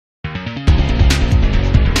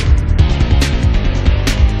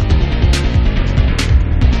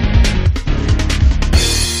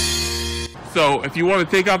So if you want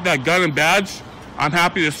to take off that gun and badge, I'm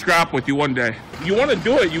happy to scrap with you one day. You want to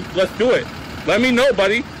do it, let's do it. Let me know,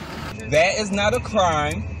 buddy. That is not a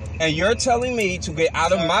crime, and you're telling me to get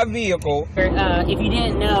out of my vehicle. If you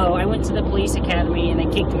didn't know, I went to the police academy and they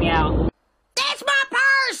kicked me out. That's my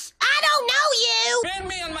purse! I don't know you! Spit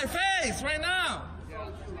me on my face right now!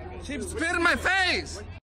 She spit in my face!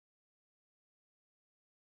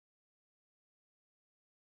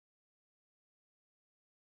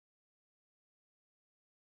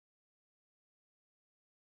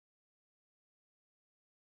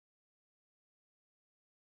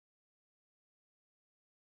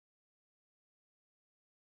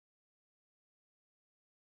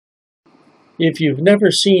 If you've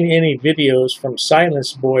never seen any videos from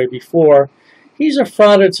Silence Boy before, he's a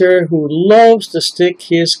frauditor who loves to stick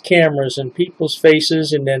his cameras in people's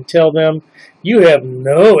faces and then tell them you have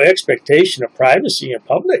no expectation of privacy in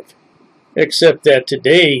public. Except that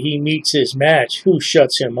today he meets his match who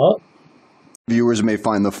shuts him up. Viewers may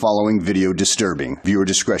find the following video disturbing. Viewer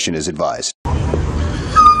discretion is advised.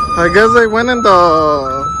 I guess they went in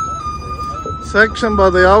the section,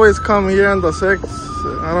 but they always come here in the sex.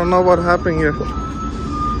 I don't know what happened here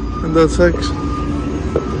in the section.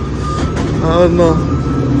 I don't know.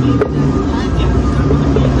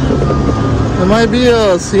 There might be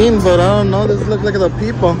a scene, but I don't know. This looks like the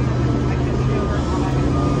people.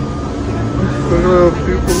 Look at the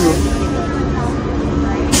people here.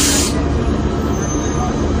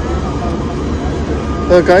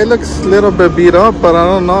 The guy looks a little bit beat up, but I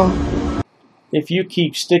don't know. If you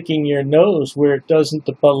keep sticking your nose where it doesn't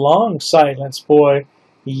belong, Silence Boy,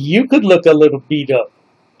 you could look a little beat up.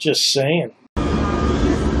 Just saying. He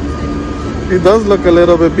does look a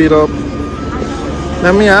little bit beat up.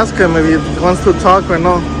 Let me ask him if he wants to talk or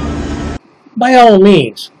not. By all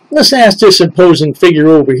means, let's ask this imposing figure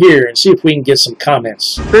over here and see if we can get some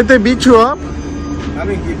comments. Did they beat you up? I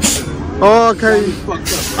didn't get you. Oh, okay. You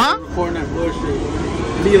fucked up. Huh? Recording that bullshit.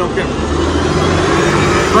 Me don't care.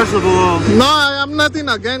 First of all, no, I'm nothing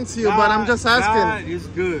against you, but I'm just asking. God is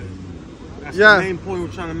good. That's Yeah. the main point we're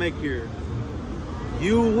trying to make here.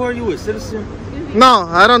 Who are you, a citizen? No,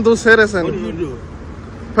 I don't do citizen. What do you do?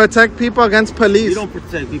 Protect people against police. You don't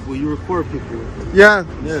protect people, you record people. Yeah.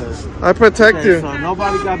 Yeah. I protect Okay, you. so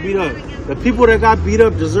nobody got beat up. The people that got beat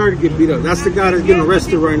up deserve to get beat up. That's the guy that's getting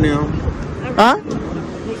arrested right now. Huh?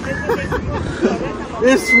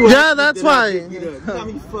 Yeah, that's why. You got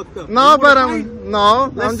me fucked up. No, but I'm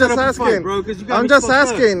Let's just set up a asking. fight, bro, 'cause you got I'm me just fucked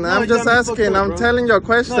up. asking. No, I'm you just got me fucked asking. up, I'm bro. telling you a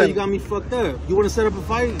question. No, you got me fucked up. You want to set up a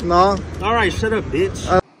fight? No. All right, shut up,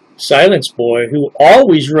 bitch. Silence Boy, who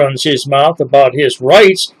always runs his mouth about his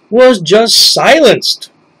rights, was just silenced.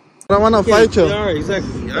 I don't want to fight you. All right,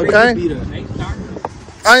 exactly. Okay?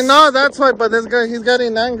 I know, that's why, but this guy, he's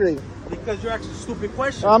getting angry. Because you're asking stupid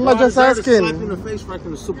questions. I'm not just asking. Slap you in the face for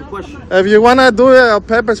asking a stupid question. If you want to do it, I'll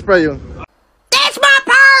pepper spray you. That's my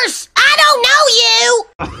purse! I don't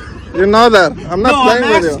know you! You know that. I'm not playing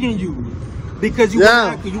I'm with asking you. Because you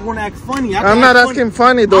want to act funny. I'm not asking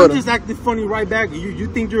funny, dude. I'm just acting funny right back. You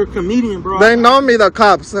think you're a comedian, bro. They know me, the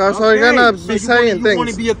cops, so you're going to be saying You things. want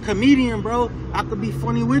to be a comedian, bro. I could be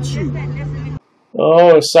funny with you.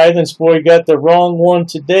 Oh, Silence Boy got the wrong one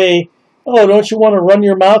today. Oh, don't you want to run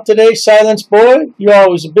your mouth today, Silence Boy? You're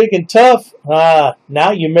always big and tough. Ah,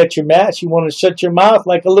 now you met your match. You want to shut your mouth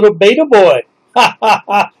like a little beta boy. Ha, ha,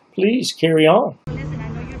 ha. Please, carry on.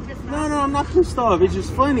 No, I'm not pissed off. It's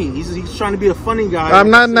just funny. He's trying to be a funny guy.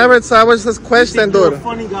 I'm not never, so I was just question, You're dude. a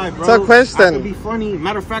funny guy, bro. It's a question. I could be funny.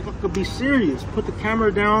 Matter of fact, I could be serious. Put the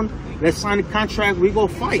camera down. Let's sign the contract. We go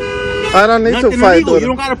fight. I don't need Nothing to fight, illegal. dude. You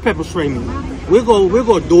don't gotta pepper spray me. We'll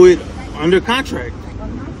go do it under contract.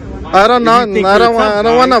 I don't know. I don't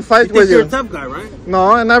want to fight with you. You're a tough guy, right?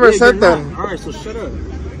 No, I never said that. All right, so shut up.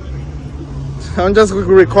 I'm just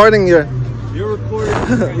recording here. You're recording.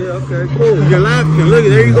 Yeah, okay, cool. You're laughing. Look,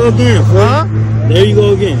 there you go again. Huh? There you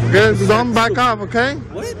go again. Guys, don't back off, okay?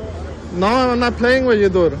 What? No, I'm not playing with you,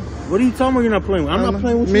 dude. What are you talking about? You're not playing with? I'm not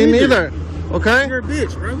playing with you. Me either. neither. Okay? You're a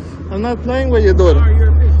bitch, bro. I'm not playing with you, dude. All right, you're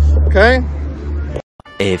a bitch. Okay?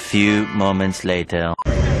 A few moments later.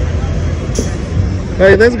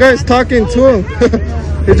 Hey, this guy's talking too.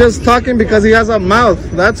 He's just talking because he has a mouth.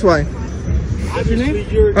 That's why. What's your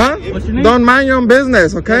name? Huh? What's your name? Don't mind your own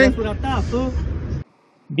business, okay? That's what I thought, fool.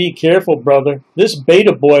 Be careful, brother. This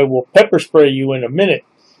beta boy will pepper spray you in a minute.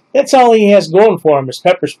 That's all he has going for him is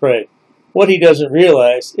pepper spray. What he doesn't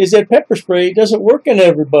realize is that pepper spray doesn't work on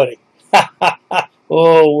everybody.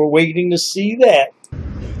 Oh, we're waiting to see that.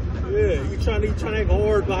 Yeah, you trying to act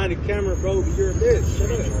hard behind the camera, bro, but you're a bitch. Shut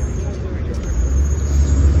up.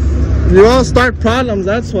 You all start problems,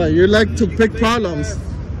 that's why. You like to pick problems.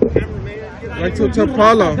 Like to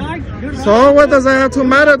Chapala. So what does that have to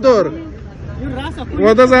matter, dude?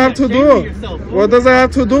 What does that have to do? What does that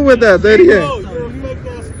have to do with that, Daddy? You're a fake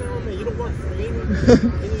ass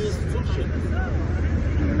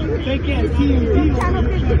cameraman. You don't work for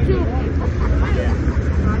any institution.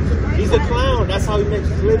 He's a clown. That's how he makes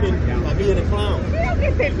his living, by being a clown.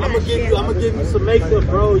 I'm gonna give you some makeup,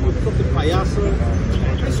 bro. You fucking payaso.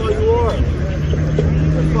 That's all you are.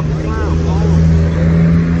 You're a fucking clown.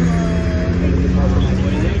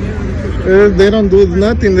 They don't do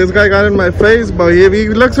nothing. This guy got in my face, but if he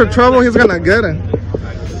looks for trouble, he's gonna get it.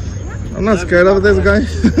 I'm not scared of this guy.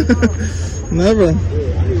 Never.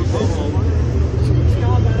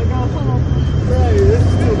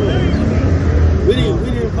 We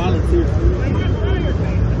didn't volunteer.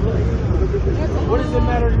 What does it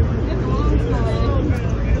matter?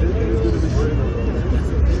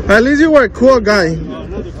 At least you were a cool guy.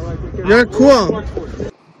 You're cool.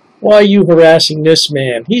 Why are you harassing this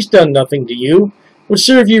man? He's done nothing to you. Would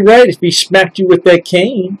serve you right if he smacked you with that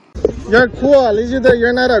cane. You're cool. At least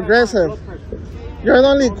you're not aggressive. You're the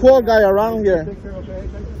only cool guy around here.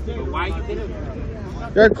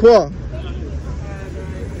 You're cool.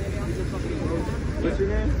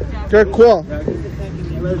 You're cool.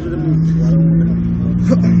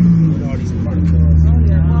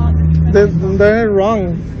 They're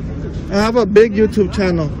wrong. I have a big YouTube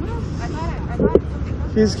channel.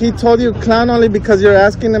 He told you clown only because you're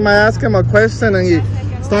asking him. I asked him a question and he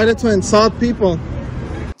started to insult people.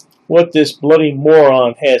 What this bloody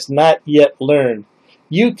moron has not yet learned.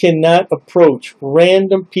 You cannot approach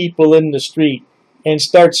random people in the street and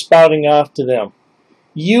start spouting off to them.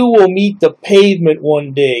 You will meet the pavement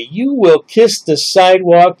one day. You will kiss the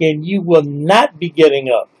sidewalk and you will not be getting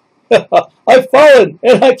up. I've fallen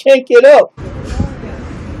and I can't get up.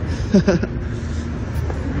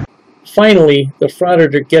 Finally, the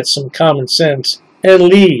Frauditor gets some common sense and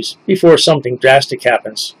leaves before something drastic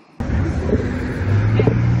happens.